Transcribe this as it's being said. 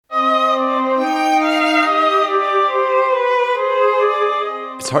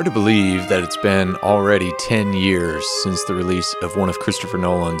hard to believe that it's been already 10 years since the release of one of Christopher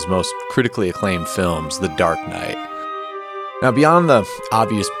Nolan's most critically acclaimed films, The Dark Knight. Now, beyond the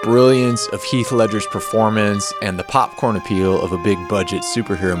obvious brilliance of Heath Ledger's performance and the popcorn appeal of a big-budget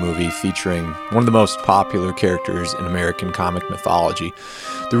superhero movie featuring one of the most popular characters in American comic mythology,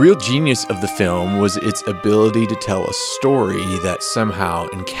 the real genius of the film was its ability to tell a story that somehow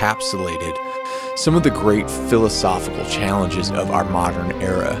encapsulated some of the great philosophical challenges of our modern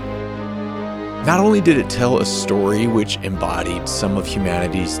era. Not only did it tell a story which embodied some of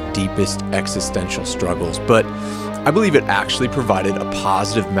humanity's deepest existential struggles, but I believe it actually provided a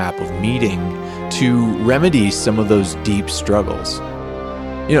positive map of meaning to remedy some of those deep struggles.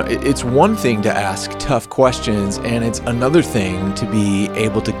 You know, it's one thing to ask tough questions, and it's another thing to be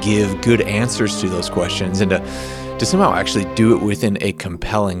able to give good answers to those questions, and to somehow actually do it within a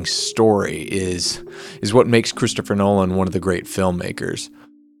compelling story is what makes Christopher Nolan one of the great filmmakers.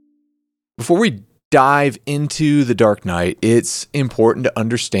 Before we dive into The Dark Knight, it's important to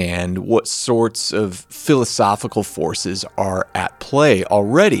understand what sorts of philosophical forces are at play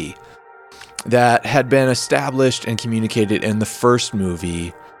already that had been established and communicated in the first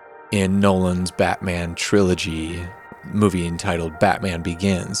movie in Nolan's Batman trilogy, movie entitled Batman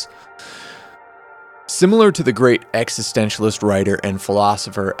Begins. Similar to the great existentialist writer and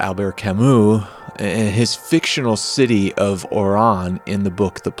philosopher Albert Camus and his fictional city of Oran in the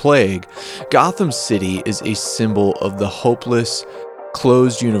book The Plague, Gotham City is a symbol of the hopeless,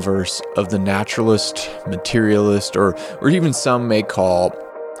 closed universe of the naturalist, materialist, or even some may call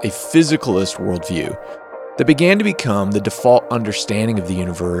a physicalist worldview that began to become the default understanding of the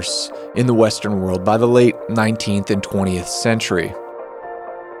universe in the Western world by the late 19th and 20th century.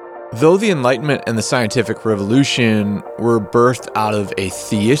 Though the Enlightenment and the scientific revolution were birthed out of a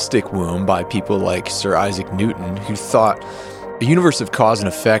theistic womb by people like Sir Isaac Newton, who thought a universe of cause and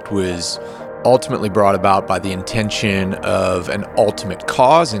effect was ultimately brought about by the intention of an ultimate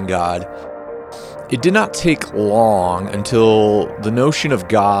cause in God, it did not take long until the notion of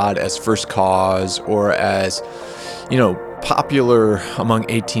God as first cause, or as, popular among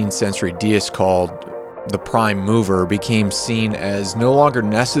 18th century deists called the prime mover, became seen as no longer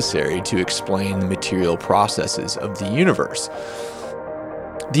necessary to explain the material processes of the universe.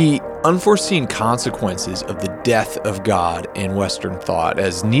 The unforeseen consequences of the death of God in Western thought,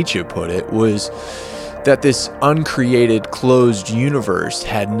 as Nietzsche put it, was that this uncreated, closed universe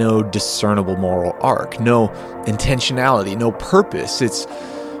had no discernible moral arc, no intentionality, no purpose. Its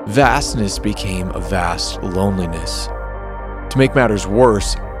vastness became a vast loneliness. To make matters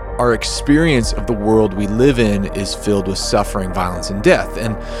worse, our experience of the world we live in is filled with suffering, violence, and death.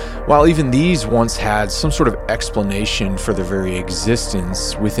 And while even these once had some sort of explanation for their very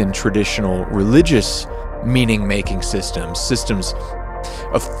existence within traditional religious meaning-making systems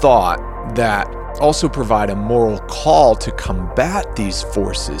of thought that also provide a moral call to combat these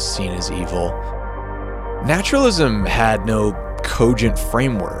forces seen as evil, naturalism had no cogent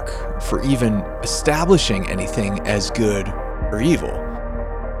framework for even establishing anything as good or evil.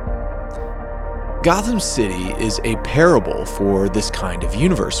 Gotham City is a parable for this kind of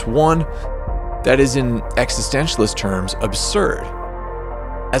universe, one that is in existentialist terms absurd.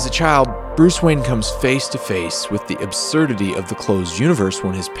 As a child, Bruce Wayne comes face to face with the absurdity of the closed universe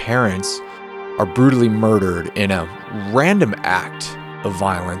when his parents are brutally murdered in a random act of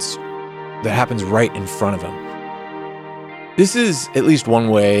violence that happens right in front of him. This is at least one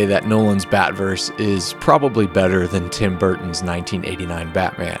way that Nolan's Batverse is probably better than Tim Burton's 1989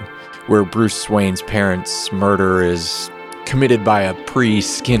 Batman, where Bruce Wayne's parents' murder is committed by a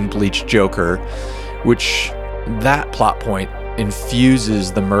pre-skin bleached Joker, which that plot point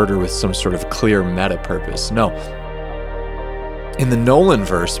infuses the murder with some sort of clear meta purpose. No. In the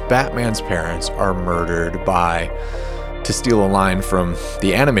Nolan-verse, Batman's parents are murdered by, to steal a line from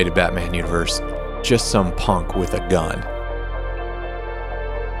the animated Batman universe, just some punk with a gun.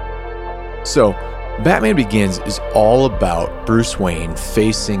 So, Batman Begins is all about Bruce Wayne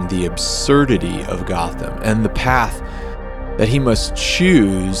facing the absurdity of Gotham and the path that he must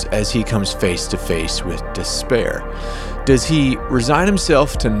choose as he comes face to face with despair. Does he resign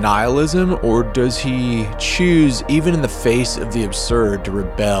himself to nihilism, or does he choose, even in the face of the absurd, to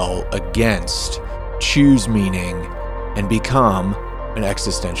rebel against, choose meaning, and become an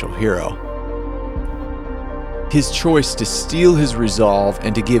existential hero? His choice to steel his resolve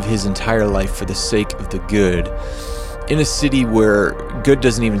and to give his entire life for the sake of the good, in a city where good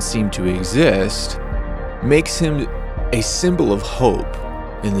doesn't even seem to exist, makes him a symbol of hope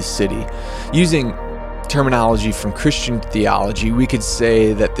in the city. Using terminology from Christian theology, we could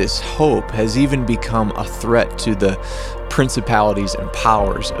say that this hope has even become a threat to the principalities and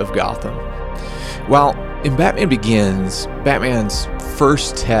powers of Gotham. While in Batman Begins, Batman's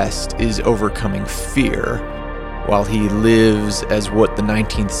first test is overcoming fear, while he lives as what the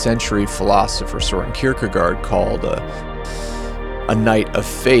 19th century philosopher Soren Kierkegaard called a knight of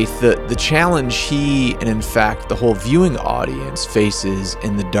faith. The challenge he, and in fact the whole viewing audience, faces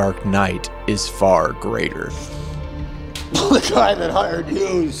in The Dark Knight is far greater. The guy that hired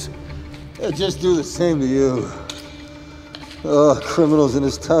yous, he'll just do the same to you. Criminals in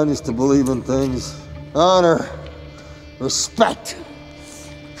this town used to believe in things. Honor, respect.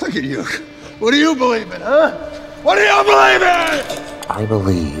 Look at you. What do you believe in, huh? What do you believe in? I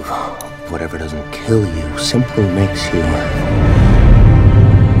believe whatever doesn't kill you simply makes you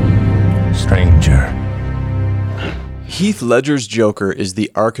stranger. Heath Ledger's Joker is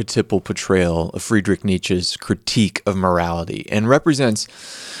the archetypal portrayal of Friedrich Nietzsche's critique of morality and represents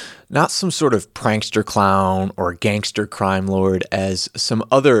not some sort of prankster clown or gangster crime lord as some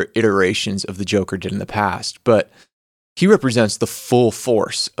other iterations of the Joker did in the past, but he represents the full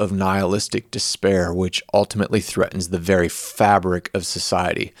force of nihilistic despair, which ultimately threatens the very fabric of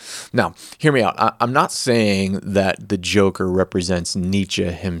society. Now, hear me out. I'm not saying that the Joker represents Nietzsche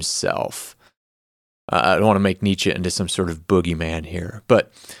himself. I don't want to make Nietzsche into some sort of boogeyman here,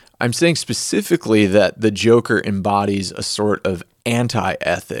 but I'm saying specifically that the Joker embodies a sort of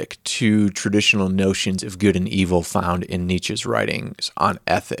anti-ethic to traditional notions of good and evil found in Nietzsche's writings on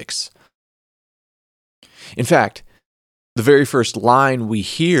ethics. In fact, the very first line we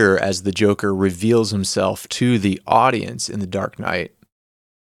hear as the Joker reveals himself to the audience in The Dark Knight,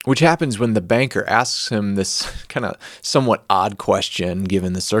 which happens when the banker asks him this kind of somewhat odd question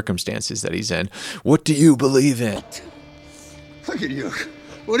given the circumstances that he's in. What do you believe in? Look at you.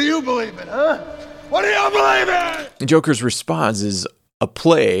 What do you believe in, huh? What do you believe in? And Joker's response is a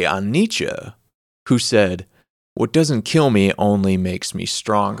play on Nietzsche, who said, "What doesn't kill me only makes me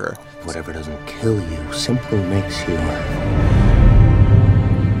stronger." Whatever doesn't kill you simply makes you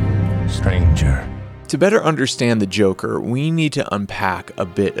stranger. To better understand the Joker, we need to unpack a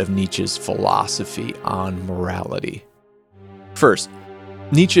bit of Nietzsche's philosophy on morality. First,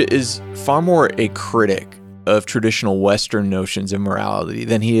 Nietzsche is far more a critic of traditional Western notions of morality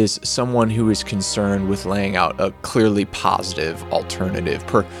than he is someone who is concerned with laying out a clearly positive alternative.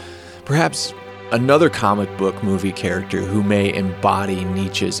 Perhaps another comic book movie character who may embody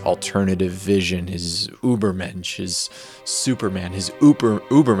Nietzsche's alternative vision, his Ubermensch, his Superman, his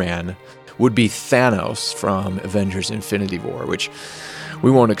Uberman, would be Thanos from Avengers Infinity War, which we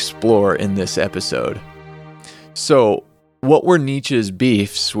won't explore in this episode. So, what were Nietzsche's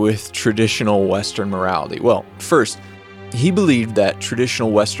beefs with traditional Western morality? Well, first, he believed that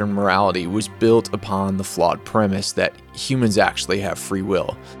traditional Western morality was built upon the flawed premise that humans actually have free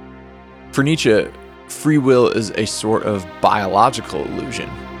will. For Nietzsche, free will is a sort of biological illusion.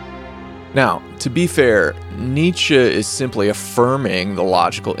 Now, to be fair, Nietzsche is simply affirming the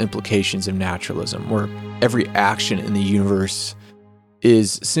logical implications of naturalism, where every action in the universe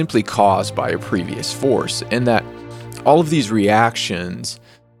is simply caused by a previous force, and that all of these reactions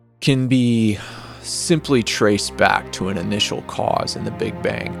can be simply traced back to an initial cause in the Big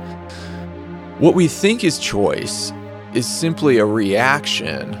Bang. What we think is choice is simply a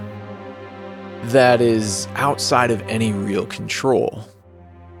reaction that is outside of any real control.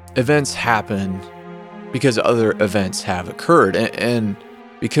 Events happen because other events have occurred, and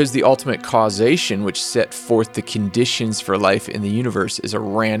because the ultimate causation which set forth the conditions for life in the universe is a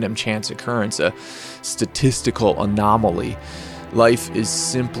random chance occurrence, a statistical anomaly. Life is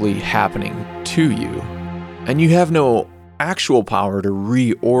simply happening to you, and you have no actual power to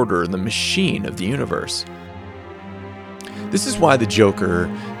reorder the machine of the universe. This is why the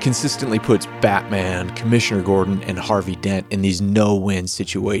Joker consistently puts Batman, Commissioner Gordon, and Harvey Dent in these no-win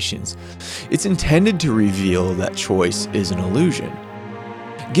situations. It's intended to reveal that choice is an illusion.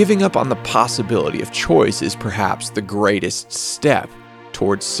 Giving up on the possibility of choice is perhaps the greatest step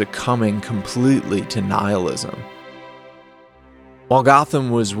towards succumbing completely to nihilism. While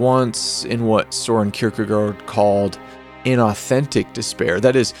Gotham was once in what Soren Kierkegaard called inauthentic despair,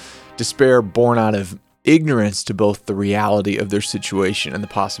 that is, despair born out of ignorance to both the reality of their situation and the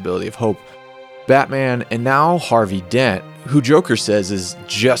possibility of hope, Batman, and now Harvey Dent, who Joker says is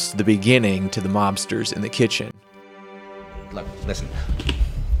just the beginning to the mobsters in the kitchen. Look, listen.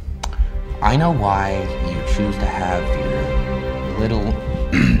 I know why you choose to have your little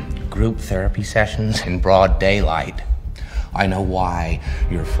group therapy sessions in broad daylight. I know why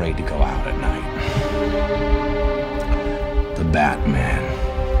you're afraid to go out at night. The Batman.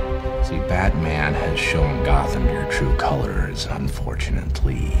 See, Batman has shown Gotham your true colors,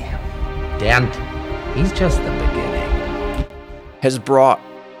 unfortunately. Dent, he's just the beginning. has brought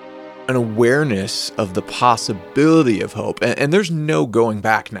an awareness of the possibility of hope, and there's no going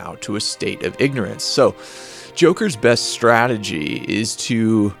back now to a state of ignorance. So Joker's best strategy is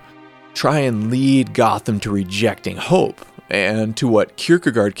to try and lead Gotham to rejecting hope and to what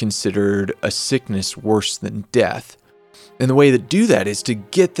Kierkegaard considered a sickness worse than death. And the way to do that is to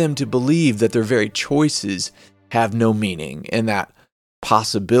get them to believe that their very choices have no meaning and that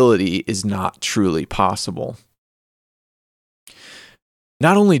possibility is not truly possible.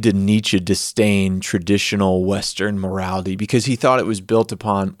 Not only did Nietzsche disdain traditional Western morality because he thought it was built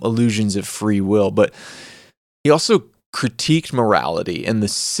upon illusions of free will, but he also critiqued morality and the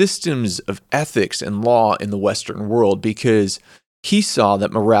systems of ethics and law in the Western world because he saw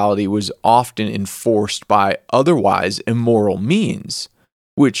that morality was often enforced by otherwise immoral means,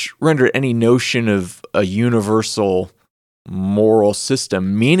 which rendered any notion of a universal moral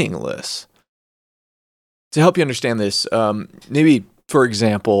system meaningless. To help you understand this, maybe, for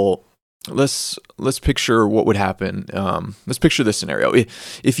example, let's picture what would happen. Let's picture this scenario.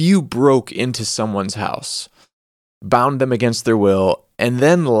 If you broke into someone's house, bound them against their will, and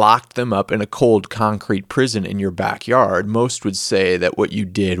then locked them up in a cold concrete prison in your backyard, most would say that what you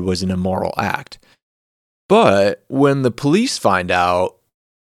did was an immoral act. But when the police find out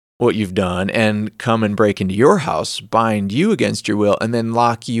what you've done and come and break into your house, bind you against your will, and then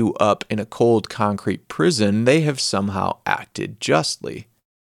lock you up in a cold concrete prison, they have somehow acted justly.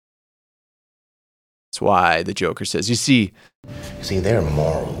 That's why the Joker says, you see, their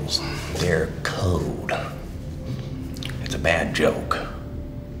morals, their code, it's a bad joke.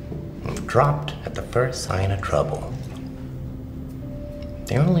 Dropped at the first sign of trouble.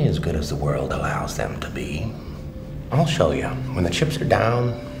 They're only as good as the world allows them to be. I'll show you. When the chips are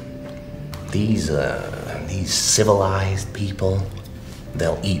down, these civilized people,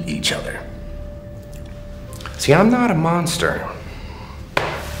 they'll eat each other. See, I'm not a monster.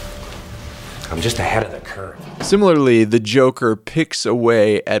 I'm just ahead of the curve. Similarly, the Joker picks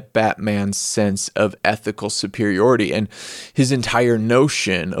away at Batman's sense of ethical superiority and his entire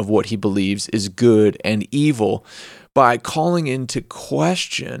notion of what he believes is good and evil by calling into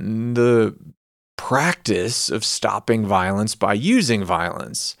question the practice of stopping violence by using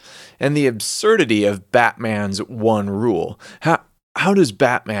violence and the absurdity of Batman's one rule. How does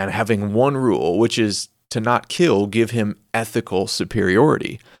Batman having one rule, which is to not kill, give him ethical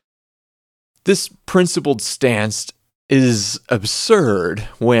superiority? This principled stance is absurd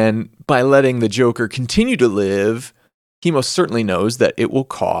when, by letting the Joker continue to live, he most certainly knows that it will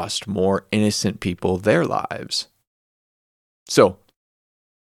cost more innocent people their lives. So,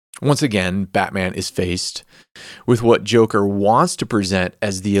 once again, Batman is faced with what Joker wants to present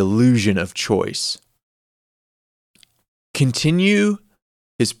as the illusion of choice. Continue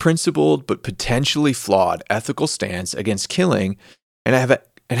his principled but potentially flawed ethical stance against killing and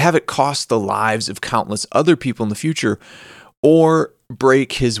have it cost the lives of countless other people in the future, or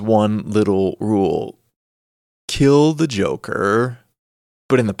break his one little rule. Kill the Joker,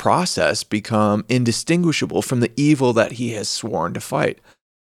 but in the process become indistinguishable from the evil that he has sworn to fight.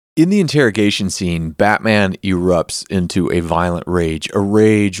 In the interrogation scene, Batman erupts into a violent rage, a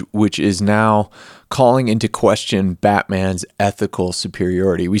rage which is now calling into question Batman's ethical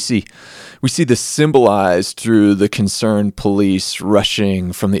superiority. We see this symbolized through the concerned police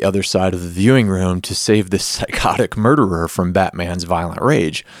rushing from the other side of the viewing room to save this psychotic murderer from Batman's violent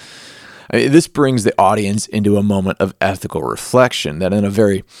rage. This brings the audience into a moment of ethical reflection that in a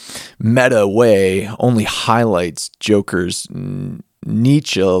very meta way only highlights Joker's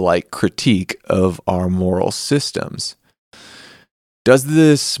Nietzsche-like critique of our moral systems. Does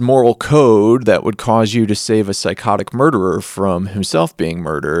this moral code that would cause you to save a psychotic murderer from himself being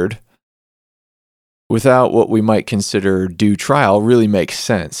murdered without what we might consider due trial really make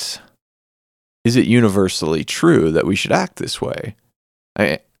sense? Is it universally true that we should act this way?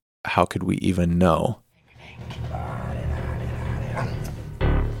 How could we even know?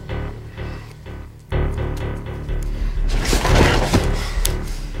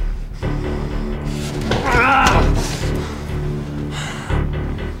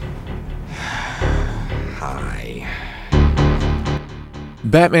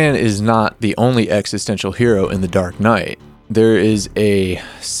 Batman is not the only existential hero in The Dark Knight. There is a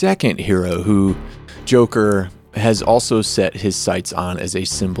second hero who Joker has also set his sights on as a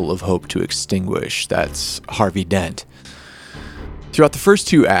symbol of hope to extinguish. That's Harvey Dent. Throughout the first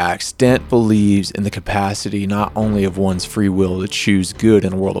two acts, Dent believes in the capacity not only of one's free will to choose good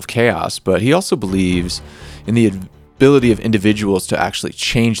in a world of chaos, but he also believes in the ability of individuals to actually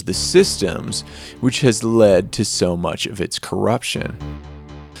change the systems which has led to so much of its corruption.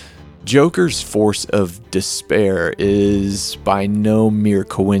 Joker's force of despair is by no mere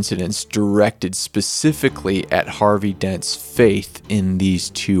coincidence directed specifically at Harvey Dent's faith in these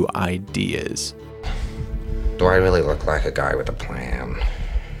two ideas. Do I really look like a guy with a plan?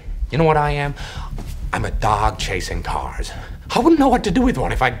 You know what I am? I'm a dog chasing cars. I wouldn't know what to do with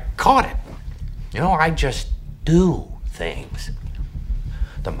one if I caught it. You know, I just do things.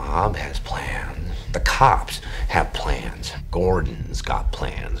 The mob has plans. The cops have plans. Gordon's got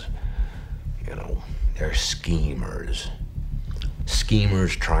plans. You know, they're schemers.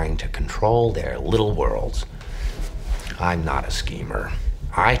 Schemers trying to control their little worlds. I'm not a schemer.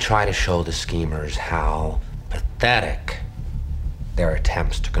 I try to show the schemers how pathetic their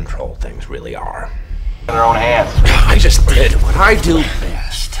attempts to control things really are. In their own hands. I just did what I do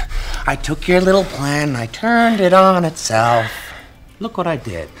best. I took your little plan and I turned it on itself. Look what I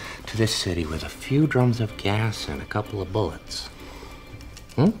did to this city with a few drums of gas and a couple of bullets.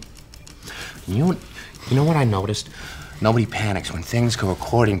 You know what I noticed? Nobody panics when things go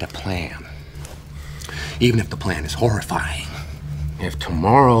according to plan. Even if the plan is horrifying. If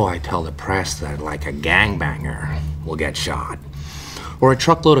tomorrow I tell the press that like a gangbanger will get shot, or a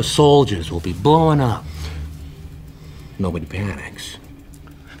truckload of soldiers will be blowing up, nobody panics.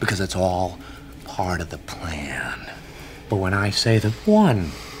 Because it's all part of the plan. But when I say that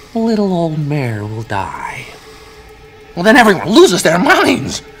one little old mare will die, well, then everyone loses their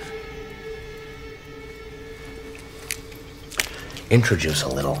minds. Introduce a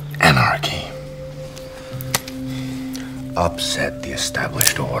little anarchy. Upset the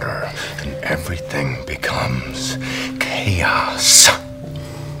established order, and everything becomes chaos.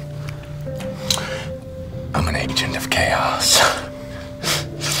 I'm an agent of chaos.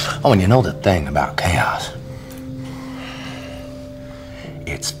 Oh, and you know the thing about chaos?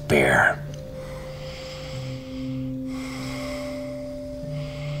 It's fear.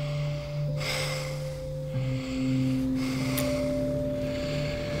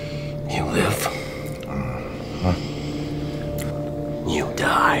 You live. You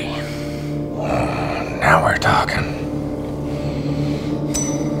die. Now we're talking.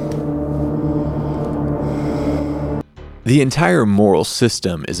 The entire moral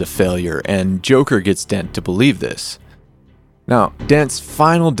system is a failure, and Joker gets Dent to believe this. Now, Dent's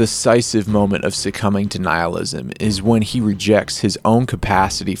final decisive moment of succumbing to nihilism is when he rejects his own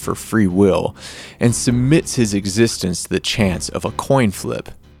capacity for free will and submits his existence to the chance of a coin flip.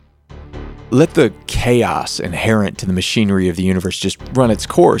 Let the chaos inherent to the machinery of the universe just run its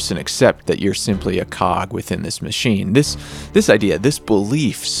course and accept that you're simply a cog within this machine. This idea, this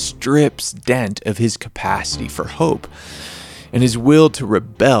belief strips Dent of his capacity for hope and his will to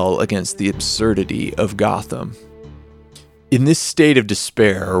rebel against the absurdity of Gotham. In this state of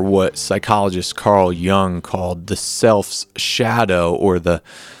despair, or what psychologist Carl Jung called the self's shadow, or the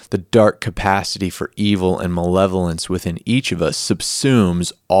dark capacity for evil and malevolence within each of us,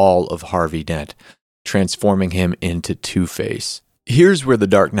 subsumes all of Harvey Dent, transforming him into Two-Face. Here's where The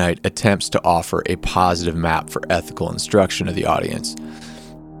Dark Knight attempts to offer a positive map for ethical instruction of the audience.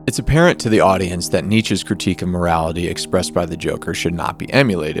 It's apparent to the audience that Nietzsche's critique of morality expressed by the Joker should not be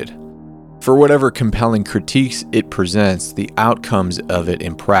emulated. For whatever compelling critiques it presents, the outcomes of it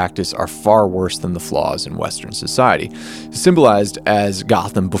in practice are far worse than the flaws in Western society, symbolized as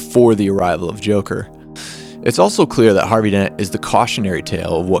Gotham before the arrival of Joker. It's also clear that Harvey Dent is the cautionary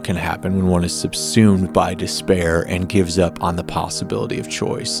tale of what can happen when one is subsumed by despair and gives up on the possibility of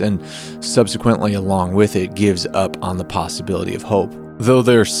choice, and subsequently along with it gives up on the possibility of hope. Though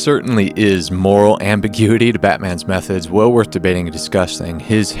there certainly is moral ambiguity to Batman's methods, well worth debating and discussing,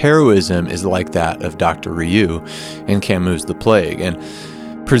 his heroism is like that of Dr. Ryu in Camus' The Plague, and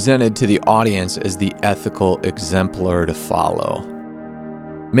presented to the audience as the ethical exemplar to follow.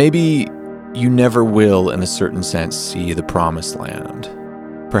 Maybe you never will, in a certain sense, see the promised land.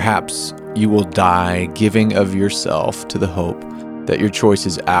 Perhaps you will die giving of yourself to the hope that your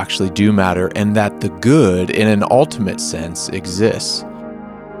choices actually do matter and that the good, in an ultimate sense, exists.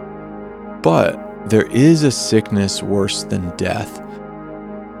 But there is a sickness worse than death.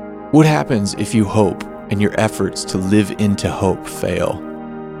 What happens if you hope and your efforts to live into hope fail?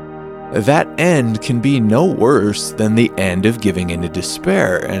 That end can be no worse than the end of giving into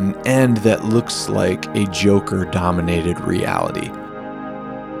despair, an end that looks like a Joker-dominated reality.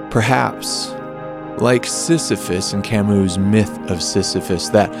 Perhaps, like Sisyphus in Camus' myth of Sisyphus,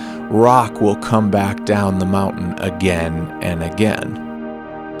 that rock will come back down the mountain again and again.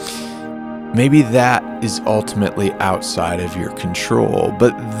 Maybe that is ultimately outside of your control,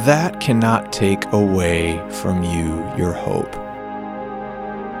 but that cannot take away from you your hope.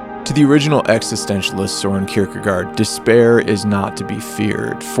 To the original existentialist Soren Kierkegaard, despair is not to be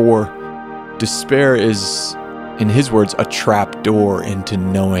feared, for despair is, in his words, a trap door into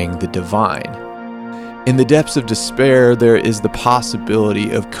knowing the divine. In the depths of despair, there is the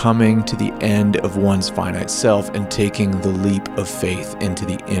possibility of coming to the end of one's finite self and taking the leap of faith into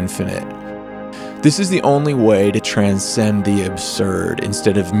the infinite. This is the only way to transcend the absurd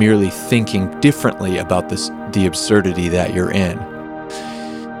instead of merely thinking differently about the absurdity that you're in.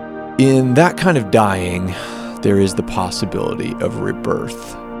 In that kind of dying, there is the possibility of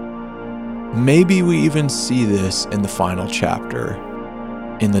rebirth. Maybe we even see this in the final chapter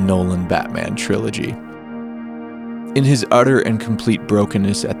in the Nolan Batman trilogy. In his utter and complete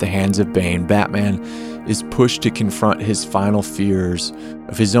brokenness at the hands of Bane, Batman is pushed to confront his final fears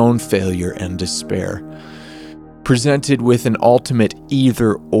of his own failure and despair. Presented with an ultimate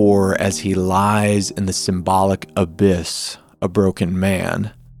either-or as he lies in the symbolic abyss, a broken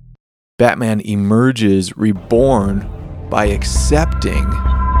man, Batman emerges reborn by accepting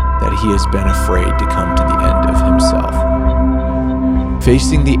that he has been afraid to come to the end of himself.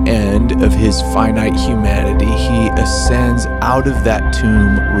 Facing the end of his finite humanity, he ascends out of that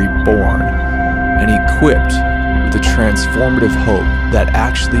tomb reborn and equipped with a transformative hope that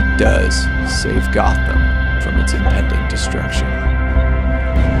actually does save Gotham from its impending destruction.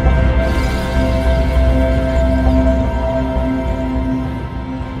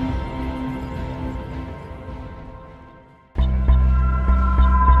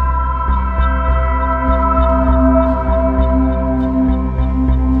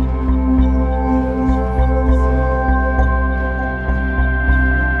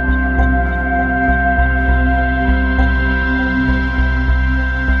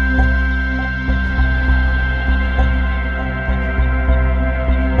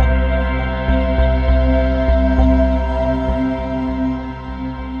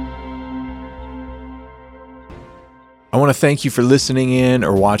 I want to thank you for listening in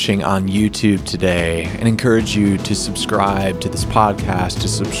or watching on YouTube today and encourage you to subscribe to this podcast, to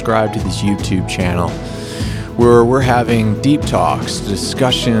subscribe to this YouTube channel where we're having deep talks,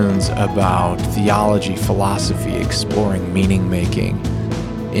 discussions about theology, philosophy, exploring meaning making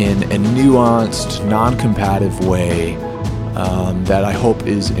in a nuanced, non-combative way that I hope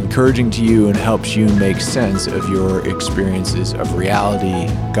is encouraging to you and helps you make sense of your experiences of reality,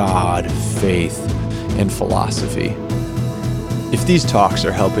 God, faith, and philosophy. If these talks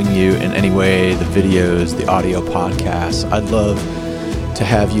are helping you in any way, the videos, the audio podcasts, I'd love to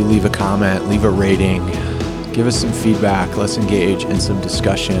have you leave a comment, leave a rating, give us some feedback, let's engage in some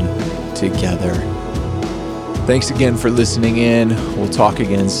discussion together. Thanks again for listening in. We'll talk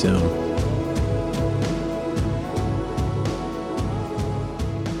again soon.